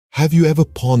Have you ever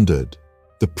pondered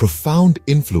the profound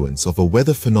influence of a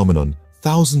weather phenomenon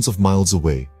thousands of miles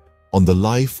away on the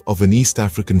life of an East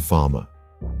African farmer?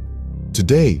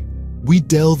 Today, we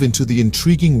delve into the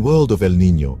intriguing world of El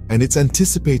Nino and its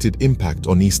anticipated impact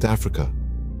on East Africa.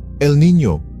 El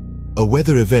Nino, a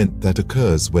weather event that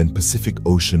occurs when Pacific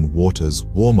Ocean waters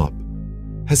warm up,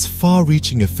 has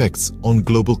far-reaching effects on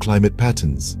global climate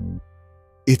patterns.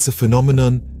 It's a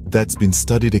phenomenon that's been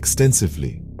studied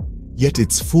extensively, yet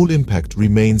its full impact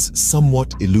remains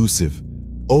somewhat elusive,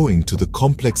 owing to the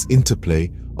complex interplay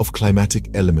of climatic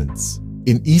elements.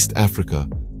 In East Africa,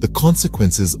 the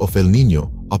consequences of El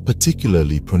Nino are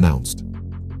particularly pronounced.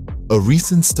 A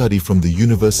recent study from the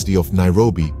University of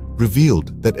Nairobi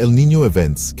revealed that El Nino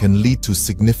events can lead to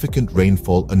significant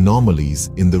rainfall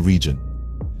anomalies in the region.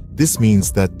 This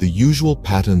means that the usual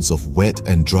patterns of wet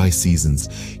and dry seasons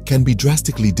can be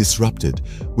drastically disrupted,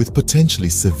 with potentially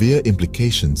severe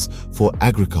implications for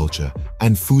agriculture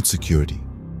and food security.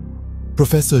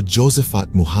 Professor Josephat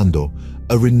Muhando,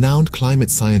 a renowned climate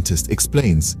scientist,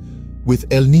 explains, "With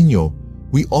El Nino,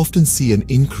 we often see an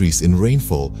increase in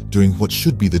rainfall during what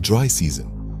should be the dry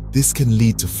season. This can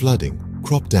lead to flooding,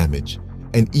 crop damage,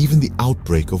 and even the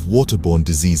outbreak of waterborne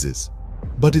diseases.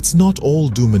 But it's not all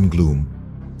doom and gloom.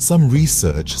 Some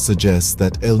research suggests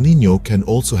that El Nino can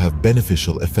also have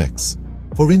beneficial effects.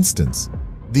 For instance,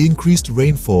 the increased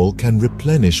rainfall can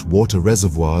replenish water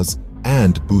reservoirs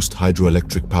and boost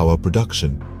hydroelectric power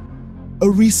production." A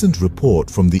recent report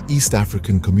from the East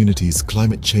African Community's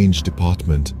Climate Change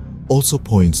Department also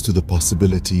points to the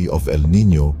possibility of El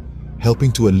Nino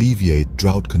helping to alleviate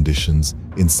drought conditions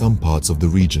in some parts of the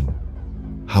region.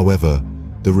 However,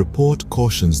 the report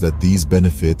cautions that these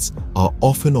benefits are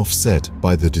often offset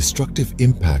by the destructive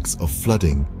impacts of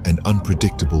flooding and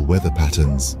unpredictable weather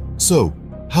patterns. So,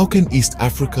 how can East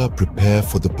Africa prepare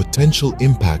for the potential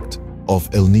impact of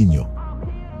El Nino?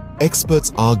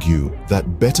 Experts argue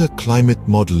that better climate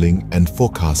modeling and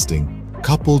forecasting,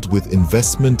 coupled with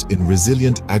investment in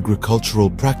resilient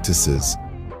agricultural practices,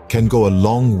 can go a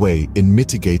long way in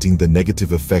mitigating the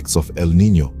negative effects of El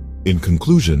Nino. In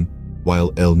conclusion,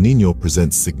 while El Nino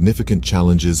presents significant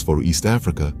challenges for East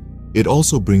Africa, it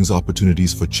also brings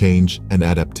opportunities for change and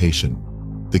adaptation.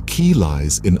 The key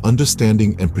lies in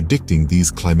understanding and predicting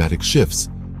these climatic shifts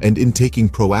and in taking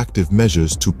proactive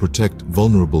measures to protect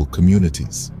vulnerable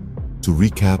communities. To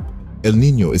recap, El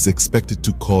Nino is expected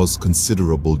to cause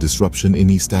considerable disruption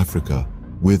in East Africa,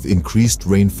 with increased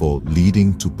rainfall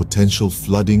leading to potential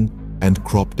flooding and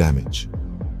crop damage.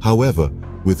 However,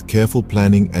 with careful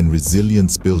planning and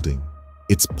resilience building,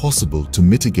 it's possible to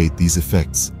mitigate these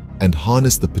effects and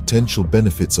harness the potential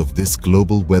benefits of this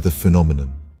global weather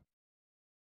phenomenon.